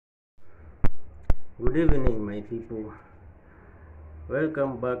Good evening, my people.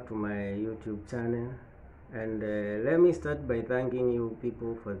 Welcome back to my YouTube channel, and let me start by thanking you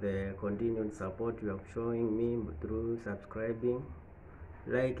people for the continued support you are showing me through subscribing,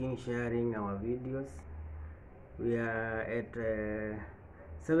 liking, sharing our videos. We are at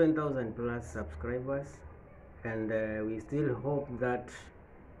 7,000 plus subscribers, and we still hope that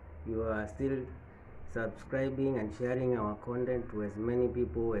you are still subscribing and sharing our content to as many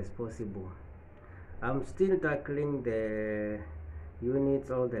people as possible. I'm still tackling the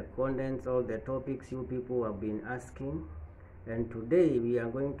units, all the contents, all the topics you people have been asking, and today we are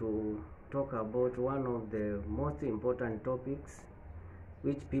going to talk about one of the most important topics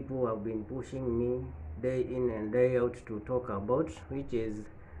which people have been pushing me day in and day out to talk about, which is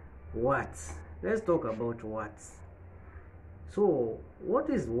warts. Let's talk about warts. So what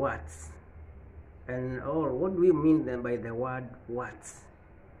is warts, or what do we mean then by the word warts?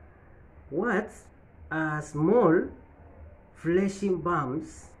 Warts are small fleshy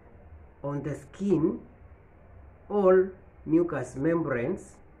bumps on the skin or mucous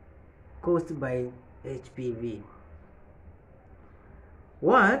membranes caused by HPV.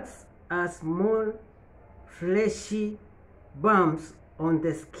 Warts are small fleshy bumps on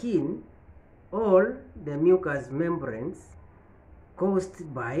the skin or the mucous membranes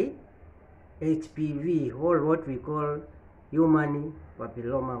caused by HPV, or what we call human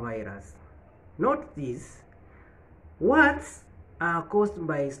papillomavirus. Note this: warts are caused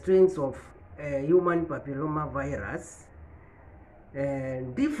by strains of human papillomavirus.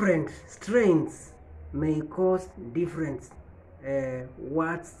 Different strains may cause different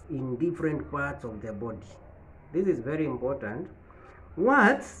warts in different parts of the body. This is very important.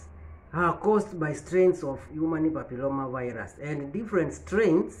 Warts are caused by strains of human papillomavirus, and different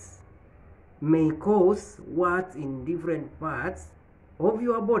strains may cause warts in different parts of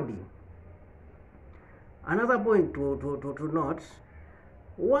your body. Another point to note: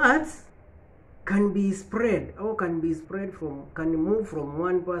 warts can be spread, or can move from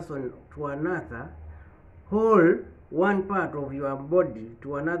one person to another, or one part of your body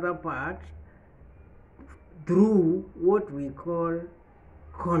to another part, through what we call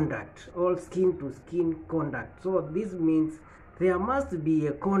contact, or skin to skin contact. So this means there must be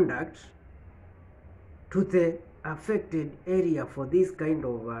a contact to the affected area for this kind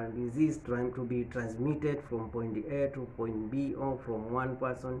of disease trying to be transmitted from point A to point B, or from one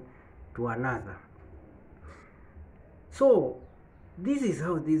person to another. So this is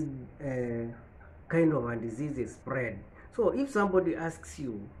how this kind of a disease is spread. So if somebody asks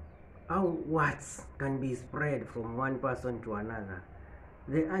you how warts can be spread from one person to another,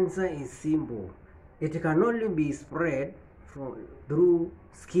 the answer is simple. It can only be spread through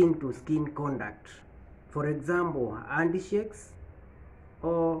skin to skin contact. For example, handshakes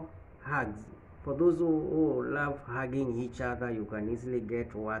or hugs. For those who love hugging each other, you can easily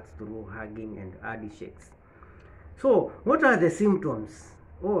get warts through hugging and handshakes. So what are the symptoms,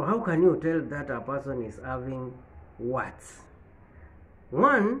 or how can you tell that a person is having warts?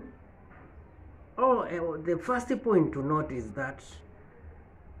 The first point to note is that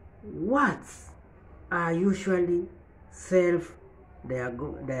warts are usually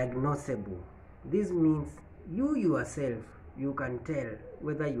self-diagnosable. This means you yourself, you can tell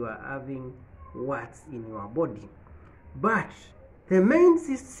whether you are having warts in your body. But the main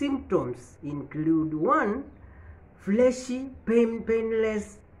symptoms include: 1, fleshy,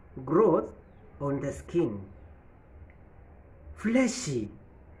 painless growth on the skin. Fleshy,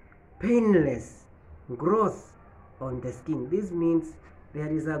 painless growth on the skin. This means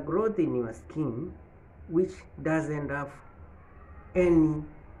there is a growth in your skin which doesn't have any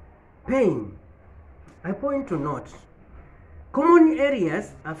pain. I point to note: common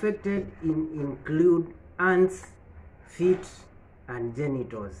areas affected include hands, feet, and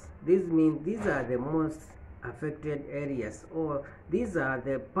genitals. This means these are the most affected areas, or these are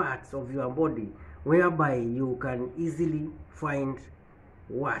the parts of your body whereby you can easily find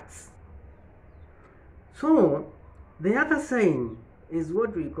warts. So the other sign is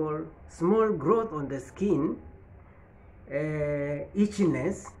what we call small growth on the skin,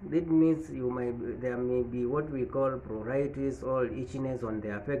 itchiness. That means there may be what we call pruritus, or itchiness on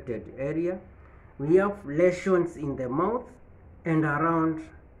the affected area. We have lesions in the mouth and around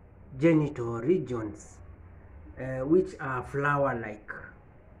genital regions, which are flower-like.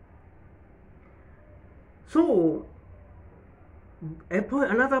 So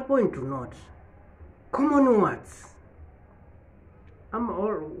another point to note: common warts.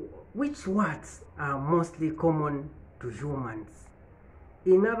 Which warts are mostly common to humans?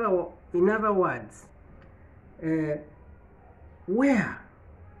 In other words, where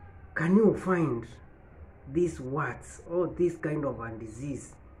can you find these warts or this kind of a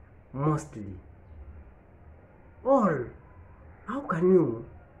disease mostly? Or how can you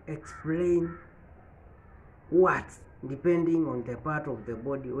explain warts depending on the part of the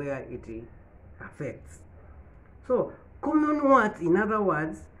body where it affects? So common warts, in other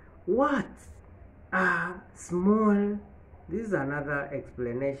words, warts are small. This is another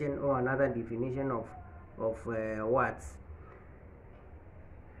explanation or another definition of warts.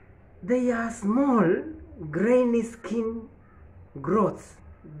 They are small, grainy skin growths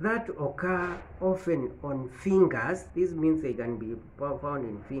that occur often on fingers. This means they can be found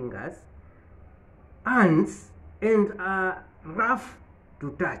in fingers, hands, and are rough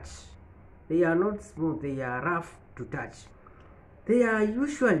to touch. They are not smooth, they are rough to touch. They are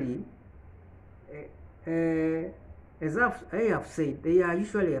usually, as I have said, they are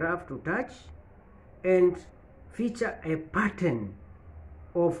usually rough to touch and feature a pattern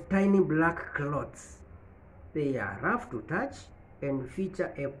of tiny black clots. They are rough to touch and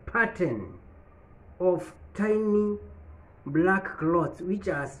feature a pattern of tiny black clots, which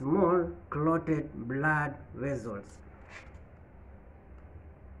are small clotted blood vessels.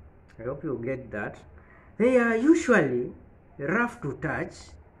 I hope you get that. They are usually rough to touch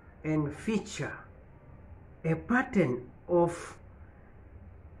and feature a pattern of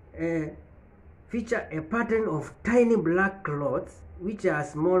tiny black clots, which are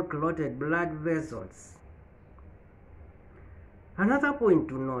small clotted blood vessels. Another point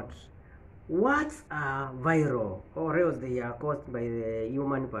to note, warts are viral, or else they are caused by the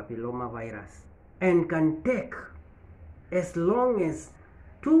human papilloma virus, and can take as long as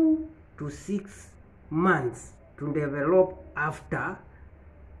 2 to 6 months to develop after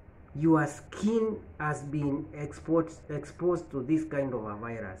your skin has been exposed to this kind of a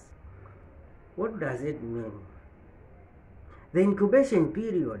virus. What does it mean? The incubation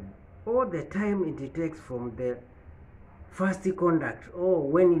period, or the time it takes from the first contact, or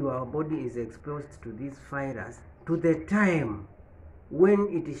when your body is exposed to this virus, to the time when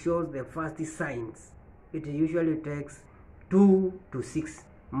it shows the first signs, it usually takes 2 to 6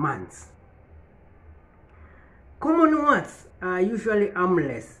 months. Common warts are usually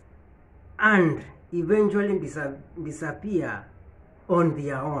harmless and eventually disappear on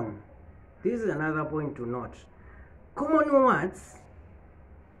their own. This is another point to note. Common warts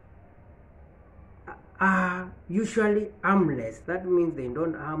are usually harmless. That means they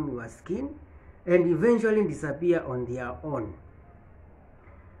don't harm your skin and eventually disappear on their own.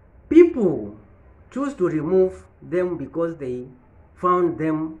 People choose to remove them because they found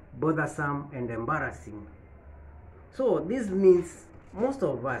them bothersome and embarrassing. So this means most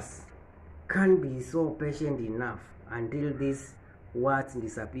of us can't be so patient enough until these warts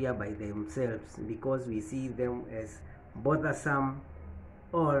disappear by themselves, because we see them as bothersome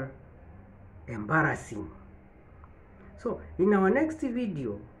or embarrassing. So in our next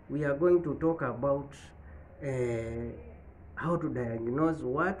video, we are going to talk about how to diagnose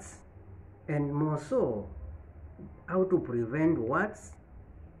warts, and more so how to prevent warts,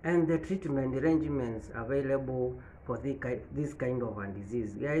 and the treatment regimens available for this kind of a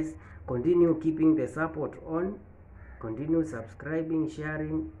disease. Guys, continue keeping the support on, continue subscribing,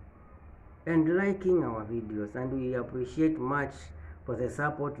 sharing, and liking our videos, and we appreciate much for the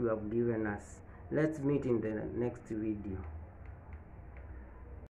support you have given us. Let's meet in the next video.